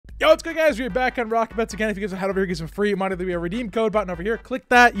Yo, what's good, guys? We're back on RocketBets again. If you guys head over here, get some free money. There'll be a redeem code button over here. Click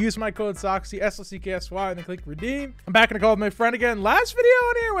that. Use my code Socksy, SLCKSY, and then click redeem. I'm back in a call with my friend again. Last video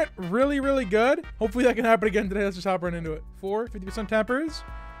on here went really good. Hopefully that can happen again today. Let's just hop right into it. 50% tempers.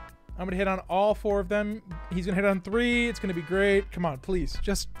 I'm going to hit on all 4 of them. He's going to hit on 3. It's going to be great. Come on, please.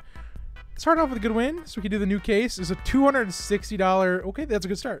 Just start off with a good win so we can do the new case. There's a $260. Okay, that's a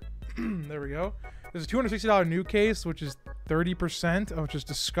good start. There we go. There's a $260 new case, which is 30% of just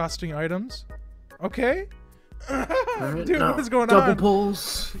disgusting items. Okay. Dude, what is going on? Double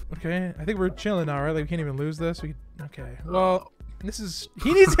pulls. Okay, I think we're chilling now, right? Like, we can't even lose this. Okay, well, this is...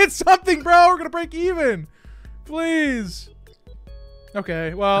 He needs to hit something, bro! We're gonna break even! Please!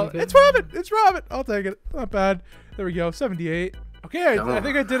 Okay, well, it's Robin! It's Robin! I'll take it. Not bad. There we go, 78. Okay, I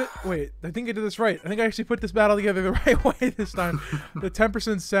think I did it. Wait, I think I did this right. I think I actually put this battle together the right way this time. The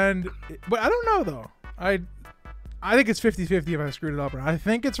 10% send, but I don't know though. I think it's 50-50 if I screwed it up. I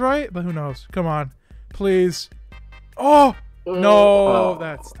think it's right, but who knows? Come on, please. Oh no,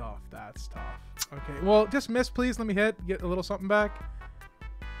 that's tough. That's tough. Okay, well, just miss, please. Let me hit. Get a little something back.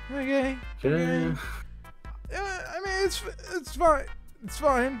 Okay. Okay. I mean, it's fine. It's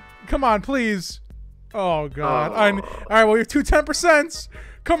fine. Come on, please. Oh god. All right, well, you're 2 10%.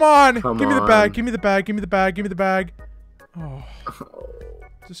 Come on. Give me the bag. Give me the bag. Give me the bag. Give me the bag. Oh.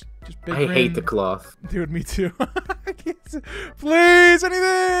 Just big I hate the cloth. Dude, me too. Please, anything.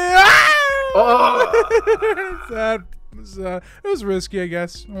 Ah! Sad. It was risky, I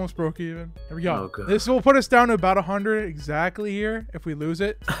guess. Almost broke even. Here we go. Oh, this will put us down to about 100 exactly here if we lose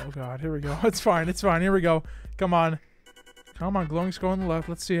it. Oh god, here we go. It's fine. It's fine. Here we go. Come on. Come on, glowing skull on the left.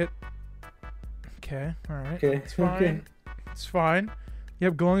 Let's see it. Okay, all right. Okay, it's fine. Okay. It's fine. You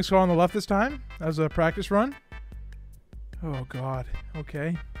have glowing skull on the left this time as a practice run. Oh god.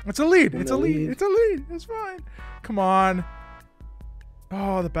 Okay. It's a lead. It's a lead. It's a lead. It's fine. Come on.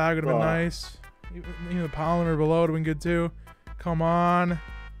 Oh, the bag would have been nice. Even the polymer below would have been good too. Come on.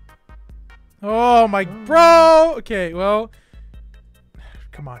 Oh my bro. Okay, well.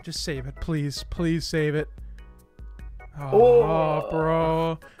 Come on, just save it, please. Please save it. Oh,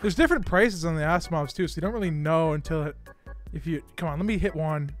 bro. There's different prices on the ass mobs too, so you don't really know until it. If you come on, let me hit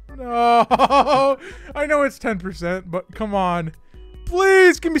one. No, I know it's 10%, but come on,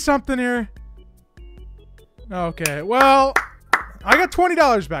 please give me something here. Okay, well, I got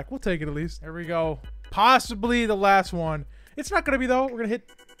 $20 back. We'll take it at least. There we go. Possibly the last one. It's not gonna be though. We're gonna hit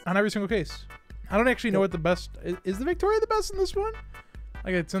on every single case. I don't actually know what the best is. The Victoria the best in this one?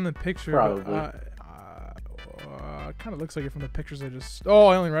 Like it's in the picture. Probably. But, kind of looks like it from the pictures I just... Oh,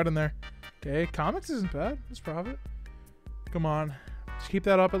 I only read in there. Okay, comics isn't bad. Let's profit. Come on. Just keep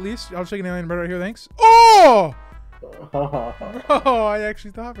that up at least. I'll check an alien red right here, thanks. Oh! Oh, I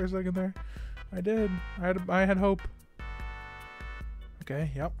actually thought for a second there. I did. I had hope.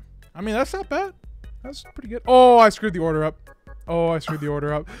 Okay, yep. I mean, that's not bad. That's pretty good. Oh, I screwed the order up. Oh, I screwed the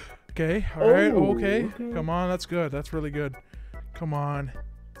order up. Okay, alright, okay. Come on, that's good. That's really good. Come on.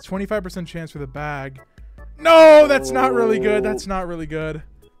 It's 25% chance for the bag. No, that's not really good. That's not really good.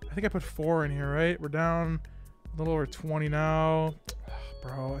 I think I put 4 in here, right? We're down a little over 20 now. Oh,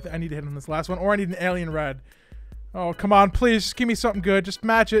 bro, I need to hit on this last one, or I need an alien red. Oh, come on, please. Just give me something good. Just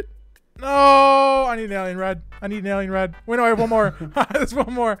match it. No, I need an alien red. I need an alien red. Wait, no, I have one more. There's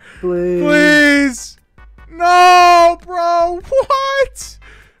one more. Please. No, bro. What?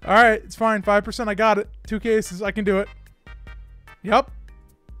 All right, it's fine. 5%. I got it. 2 cases. I can do it. Yep.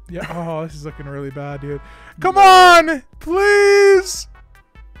 Yeah. Oh, this is looking really bad, dude. Come on, please.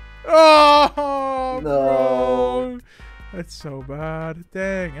 Oh, no. Bro. That's so bad.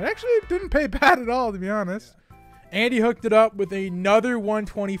 Dang. It actually didn't pay bad at all, to be honest. Andy hooked it up with another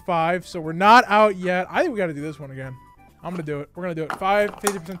 125, so we're not out yet. I think we got to do this one again. I'm going to do it. We're going to do it.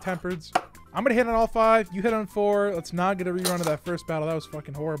 50% tempereds. I'm going to hit on all 5. You hit on 4. Let's not get a rerun of that first battle. That was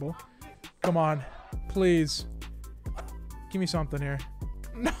fucking horrible. Come on. Please. Give me something here.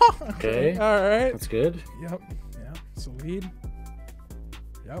 No. Okay. All right. That's good. Yep. Yeah. It's a lead.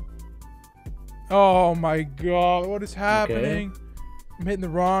 Yep. Oh my god. What is happening? Okay. I'm hitting the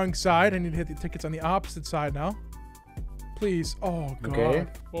wrong side. I need to hit the tickets on the opposite side now. Please. Oh god. Okay.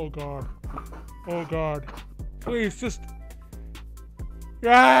 Oh god. Oh god. Please just.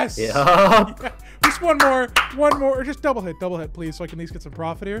 Yes. Yeah. Yeah. Just one more. One more. Just double hit, please, so I can at least get some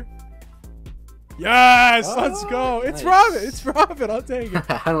profit here. Yes, let's go. It's profit. It's profit. I'll take it.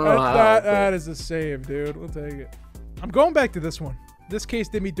 I don't know that is a save, dude. We'll take it. I'm going back to this one. This case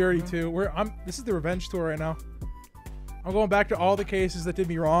did me dirty too. This is the revenge tour right now. I'm going back to all the cases that did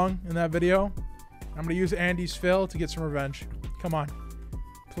me wrong in that video. I'm gonna use Andy's fill to get some revenge. Come on,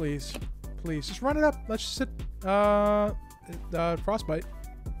 please, please, just run it up. Let's just hit frostbite.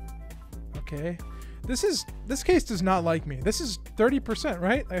 Okay. This case does not like me. This is 30%,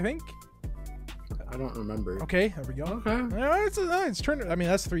 right? I think. I don't remember. Okay, there we go. Okay. It's turned. I mean,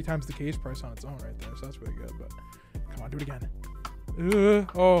 that's 3 times the case price on its own right there, so that's really good. But come on, do it again.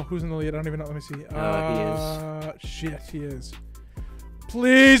 Oh, who's in the lead? I don't even know. Let me see. He is. Shit, he is.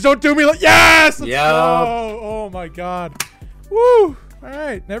 Please don't do me like. Yes. Let's Yep. go. Oh my god. Woo. All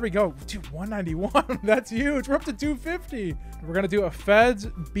right, there we go. Dude, 191. That's huge. We're up to 250. We're gonna do a Feds,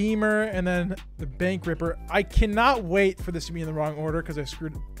 Beamer, and then the Bank Ripper. I cannot wait for this to be in the wrong order because I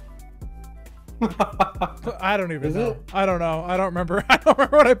screwed. I don't even know. I don't know. I don't remember. I don't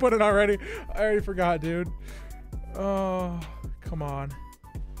remember what I put in already. I already forgot, dude. Oh, come on.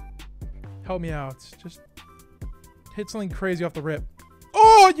 Help me out. Just hit something crazy off the rip.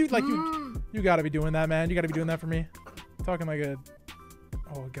 Oh, you gotta be doing that, man. You gotta be doing that for me. Talking like a.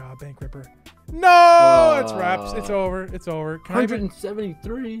 Oh god, Bank Ripper. No, it's wraps. It's over. It's over. Can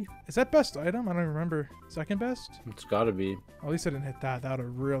 173. Is that best item? I don't even remember. Second best? It's gotta be. At least I didn't hit that. That would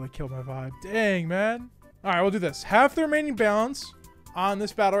have really killed my vibe. Dang, man. All right, we'll do this. Half the remaining balance on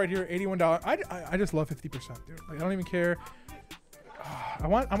this battle right here, $81. I just love 50%, dude. Like, I don't even care. I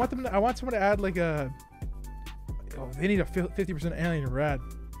want someone to add like a. Oh, they need a 50% alien red.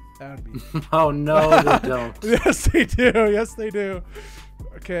 That would be. Oh no, they don't. Yes, they do. Yes, they do.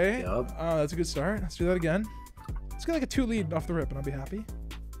 Okay. Yep. That's a good start. Let's do that again. Let's get like a 2 lead off the rip and I'll be happy.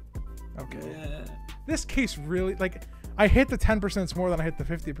 Okay. Yeah. This case really, like, I hit the 10% more than I hit the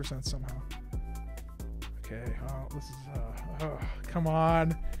 50% somehow. Okay. Oh, this is, come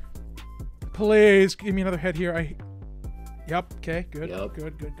on. Please give me another hit here. Yep. Okay. Good. Yep.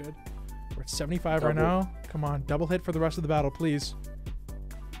 Good. We're at 75 right now. Come on. Double hit for the rest of the battle, please.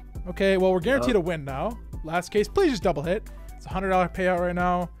 Okay. Well, we're guaranteed a win now. Last case, please just double hit. It's a $100 payout right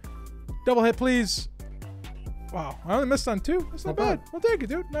now. Double hit, please. Wow, I only missed on 2. That's not bad. I'll take it,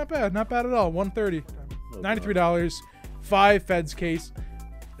 dude. Not bad. Not bad at all. 130. $93. 5 Feds case.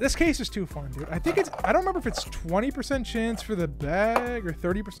 This case is too fun, dude. I think it's. I don't remember if it's 20% chance for the bag or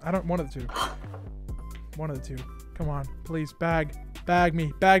 30%. I don't. One of the two. One of the two. Come on, please bag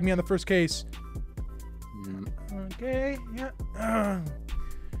me. Bag me on the first case. Okay. Yeah.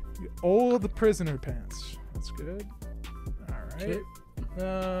 Oh, the prisoner pants. That's good.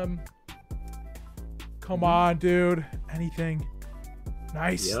 Right. Come on, dude. Anything.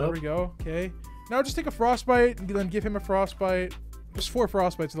 Nice. Yep. There we go. Okay. Now just take a frostbite and then give him a frostbite. Just 4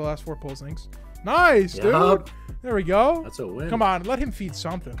 frostbites to the last 4 pulls things. Nice, dude. There we go. That's a win. Come on, let him feed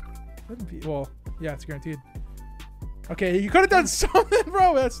something. Let him feed. Well, yeah, it's guaranteed. Okay, you could have done something,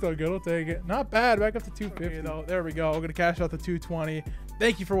 bro. That's still good. I'll take it. Not bad. Back up to 250 though. There we go. We're gonna cash out the 220.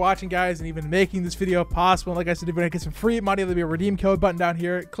 Thank you for watching, guys, and even making this video possible. And like I said, if you want to get some free money, there'll be a redeem code button down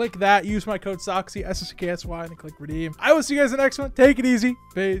here. Click that. Use my code Socksy, SSKSY, and then click redeem. I will see you guys in the next one. Take it easy.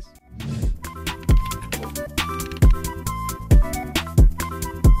 Peace.